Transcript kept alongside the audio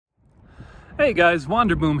Hey guys,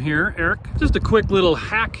 Wanderboom here, Eric. Just a quick little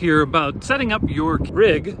hack here about setting up your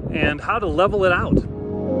rig and how to level it out.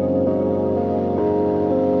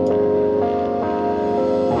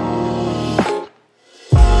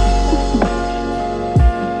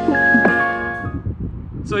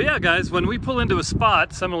 So yeah guys, when we pull into a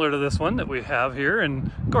spot similar to this one that we have here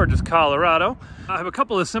in gorgeous Colorado, I have a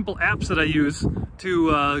couple of simple apps that I use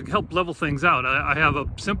to help level things out. I have a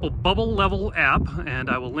simple bubble level app,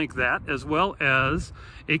 and I will link that, as well as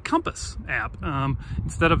a compass app.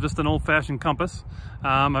 Instead of just an old-fashioned compass,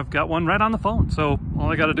 I've got one right on the phone. So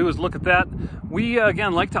all I got to do is look at that. We,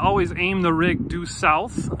 again, like to always aim the rig due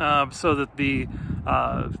south so that the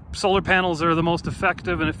solar panels are the most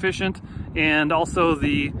effective and efficient, and also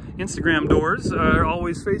the Instagram doors are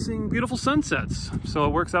always facing beautiful sunsets. So it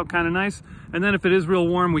works out kind of nice. And then if it is real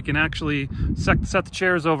warm, we can actually set the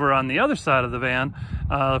chairs over on the other side of the van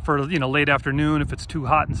for late afternoon. If it's too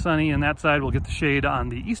hot and sunny on that side, we'll get the shade on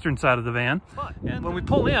the eastern side of the van. And when we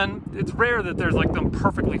pull in, it's rare that there's like some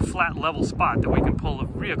perfectly flat level spot that we can pull a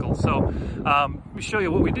vehicle. So let me show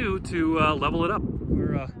you what we do to level it up.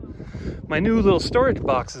 My new little storage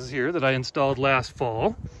boxes here that I installed last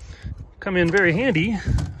fall come in very handy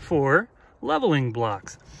for leveling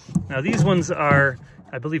blocks. Now these ones are,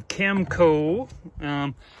 I believe, Camco,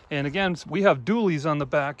 and again, we have dualies on the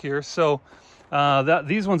back here, so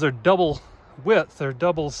these ones are double width, they're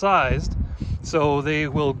double sized, so they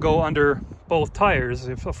will go under both tires,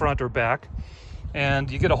 if front or back,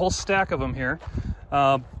 and you get a whole stack of them here.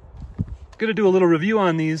 Gonna do a little review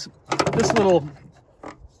on these. This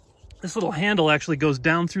little handle actually goes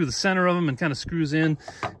down through the center of them and kind of screws in,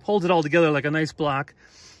 holds it all together like a nice block.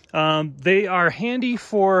 They are handy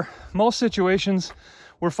for most situations.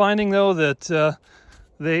 We're finding though that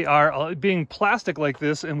they are being plastic like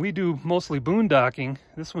this, and we do mostly boondocking.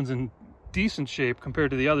 This one's in decent shape compared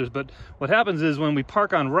to the others, but what happens is when we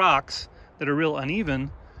park on rocks that are real uneven,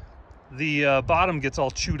 the bottom gets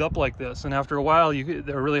all chewed up like this, and after a while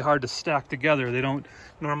they're really hard to stack together. They don't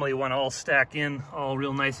normally want to all stack in all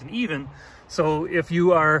real nice and even. So if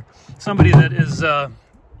you are somebody that is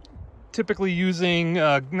typically using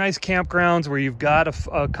nice campgrounds where you've got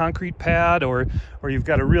a concrete pad, or you've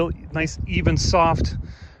got a real nice even soft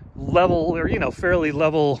level, or fairly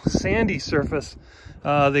level sandy surface,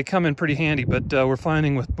 they come in pretty handy. But we're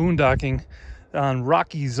finding with boondocking on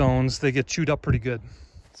rocky zones, they get chewed up pretty good.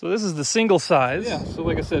 So this is the single size. Yeah, so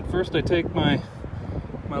like I said, first I take my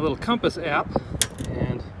little compass app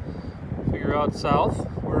and figure out south. If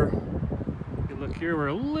you look here, we're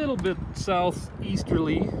a little bit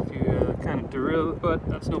southeasterly, if you kind of derive, but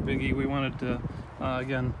that's no biggie. We wanted to,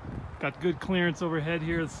 again, got good clearance overhead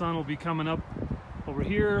here. The sun will be coming up over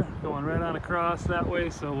here, going right on across that way,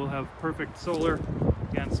 so we'll have perfect solar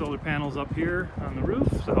panels up here on the roof.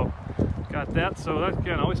 So got that. So that,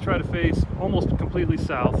 again, always try to face almost completely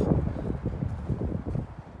south. All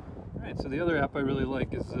right, so the other app I really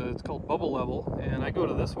like is it's called Bubble Level, and I go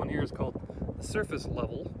to this one here. It's called Surface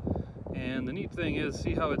Level, and the neat thing is,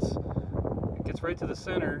 see how it gets right to the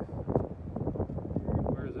center.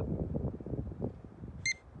 Where is it?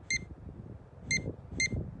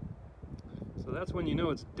 So that's when you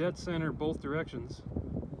know it's dead center both directions.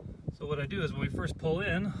 So what I do is when we first pull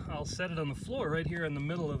in, I'll set it on the floor right here in the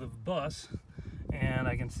middle of the bus, and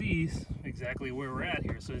I can see exactly where we're at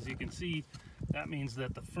here. So as you can see, that means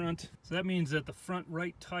that the front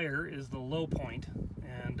right tire is the low point,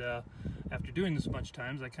 and after doing this a bunch of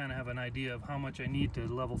times, I kind of have an idea of how much I need to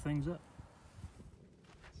level things up.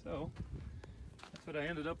 So that's what I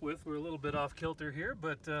ended up with. We're a little bit off kilter here,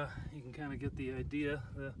 but you can kind of get the idea.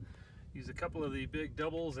 Use a couple of the big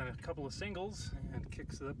doubles and a couple of singles, and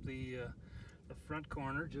kicks up the front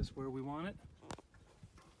corner just where we want it.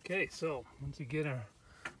 Okay, so once you get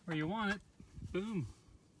where you want it, boom,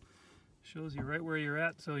 shows you right where you're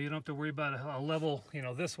at, so you don't have to worry about a level,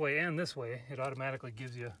 this way and this way. It automatically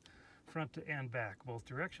gives you front and back, both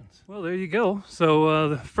directions. Well, there you go. So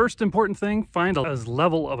the first important thing, find as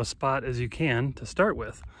level of a spot as you can to start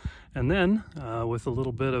with. And then with a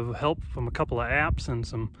little bit of help from a couple of apps and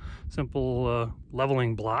some simple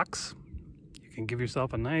leveling blocks, you can give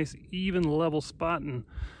yourself a nice even level spot and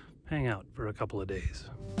hang out for a couple of days.